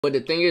But the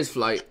thing is,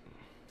 Flight,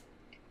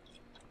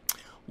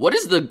 what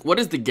is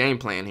the game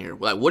plan here?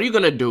 Like, what are you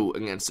gonna do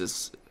against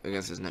this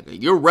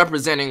nigga? You're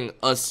representing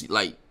us,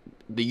 like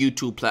the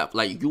YouTube platform.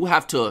 Like,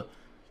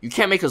 you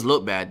can't make us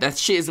look bad. That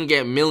shit isn't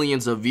getting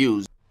millions of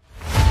views.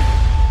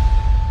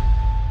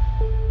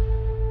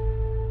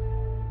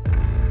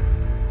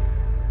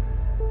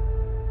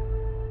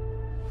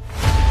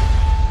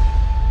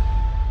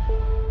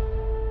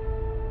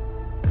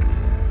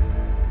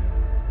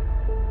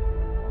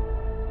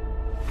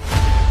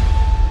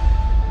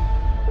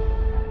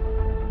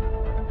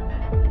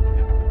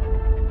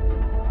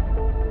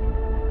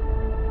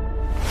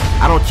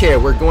 I don't care.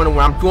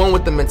 I'm going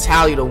with the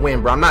mentality to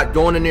win, bro. I'm not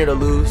going in there to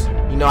lose.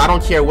 You know, I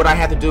don't care what I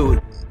have to do.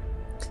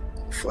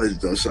 Flight's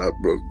done shot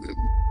broke.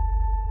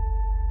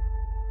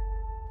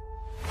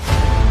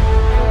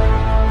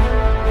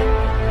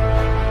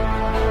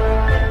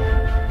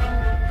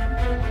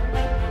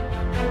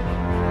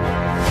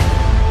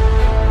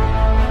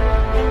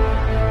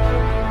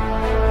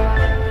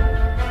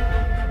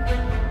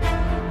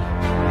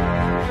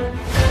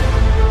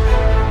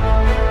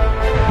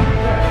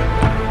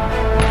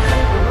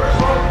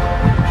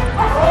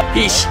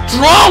 He's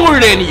stronger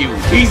than you.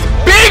 He's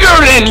bigger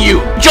than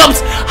you.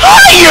 Jumps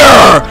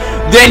higher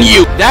than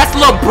you. That's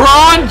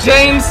LeBron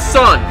James'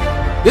 son.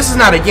 This is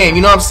not a game,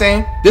 you know what I'm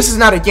saying? This is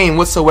not a game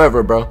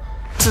whatsoever, bro.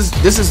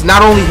 This is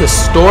not only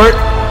historic,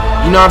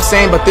 you know what I'm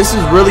saying, but this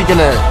is really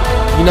gonna,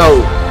 you know,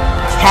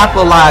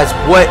 capitalize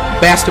what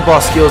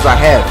basketball skills I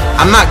have.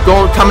 I'm not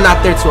coming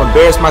out there to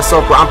embarrass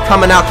myself, bro. I'm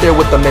coming out there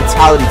with the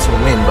mentality to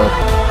win, bro.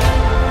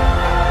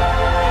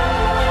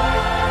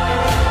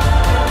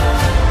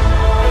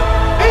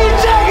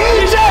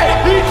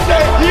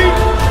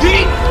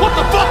 What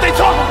the fuck they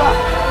talking about?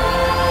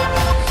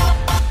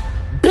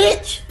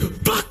 Bitch!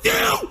 Fuck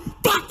you!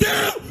 Fuck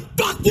you!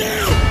 Fuck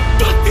you!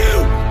 Fuck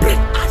you!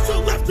 Bitch, I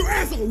should've left your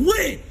ass on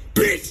red,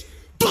 bitch!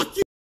 Fuck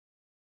you!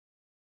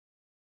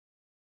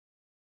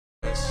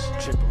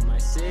 Triple my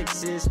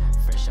sixes,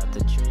 fresh out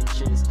the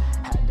trenches,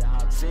 had to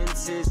hop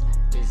fences,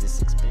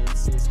 business